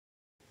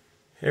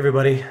Hey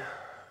everybody,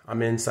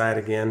 I'm inside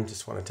again.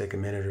 Just want to take a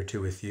minute or two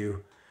with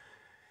you,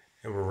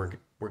 and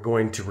we're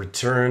going to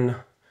return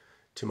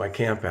to my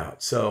camp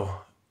out.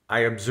 So I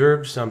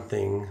observed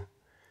something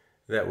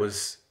that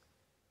was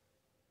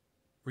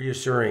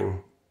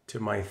reassuring to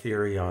my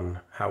theory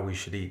on how we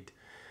should eat.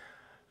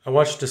 I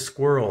watched a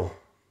squirrel.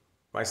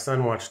 My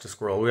son watched a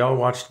squirrel. We all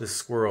watched this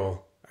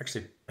squirrel.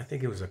 Actually, I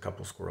think it was a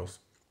couple squirrels.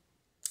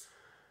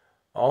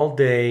 All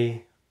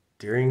day,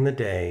 during the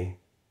day,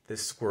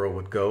 this squirrel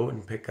would go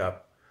and pick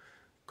up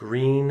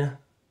green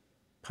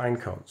pine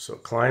cones. So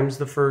it climbs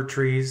the fir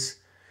trees,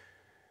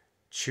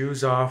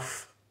 chews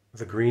off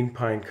the green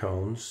pine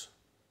cones,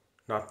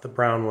 not the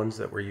brown ones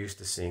that we're used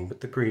to seeing, but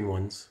the green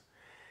ones,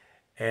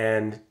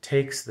 and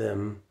takes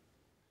them.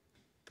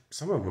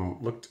 Some of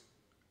them looked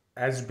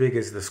as big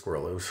as the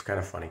squirrel. It was kind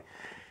of funny.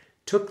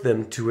 Took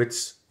them to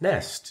its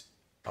nest,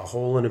 a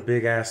hole in a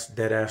big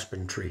dead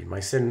aspen tree. My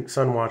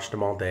son watched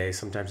him all day.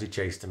 Sometimes he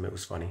chased him. It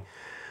was funny.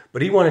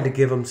 But he wanted to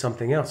give him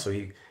something else. So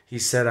he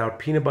set out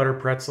peanut butter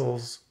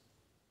pretzels,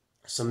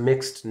 some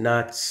mixed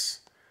nuts.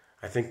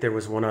 I think there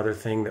was one other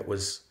thing that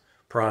was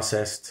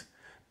processed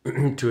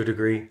to a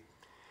degree.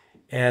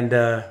 And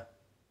the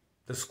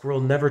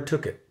squirrel never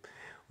took it.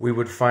 We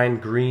would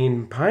find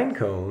green pine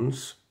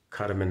cones,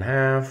 cut them in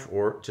half,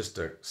 or just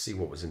to see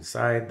what was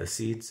inside, the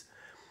seeds.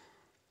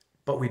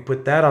 But we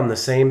put that on the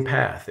same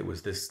path. It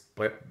was this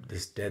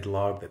dead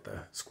log that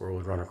the squirrel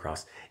would run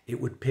across.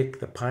 It would pick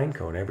the pine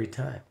cone every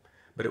time,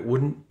 but it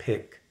wouldn't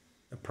pick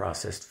the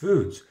processed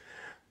foods.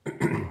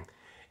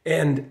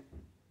 And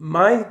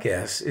my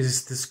guess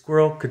is the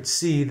squirrel could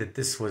see that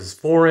this was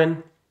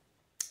foreign.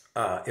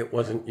 It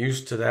wasn't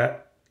used to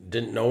that,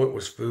 didn't know it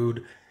was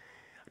food.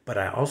 But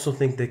I also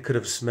think they could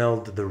have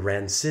smelled the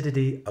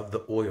rancidity of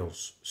the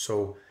oils.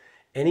 So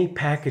any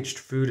packaged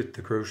food at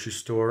the grocery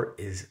store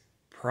is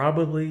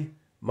probably,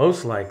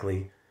 most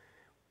likely,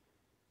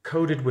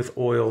 coated with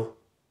oil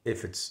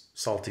if it's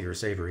salty or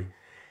savory.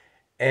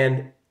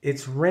 And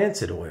it's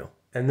rancid oil.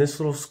 And this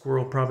little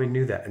squirrel probably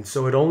knew that. And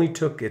so it only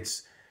took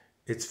its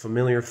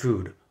familiar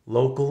food,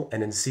 local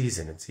and in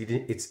season.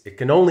 It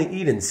can only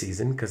eat in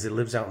season because it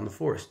lives out in the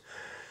forest.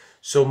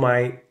 So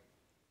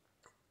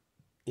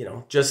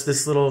just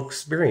this little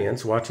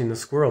experience watching the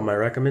squirrel, my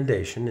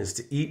recommendation is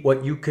to eat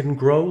what you can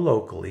grow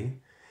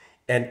locally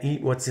and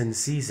eat what's in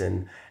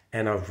season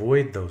and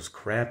avoid those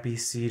crappy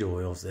seed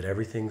oils that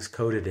everything's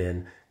coated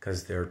in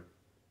because they're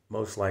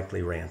most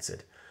likely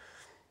rancid.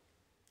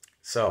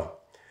 So,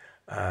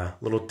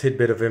 little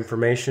tidbit of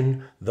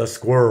information, the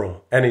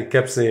squirrel. And he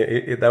kept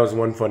saying, that was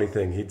one funny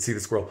thing. He'd see the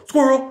squirrel,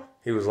 squirrel!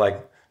 He was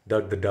like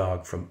Doug the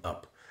dog from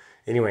Up.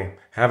 Anyway,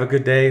 have a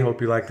good day.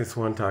 Hope you like this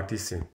one. Talk to you soon.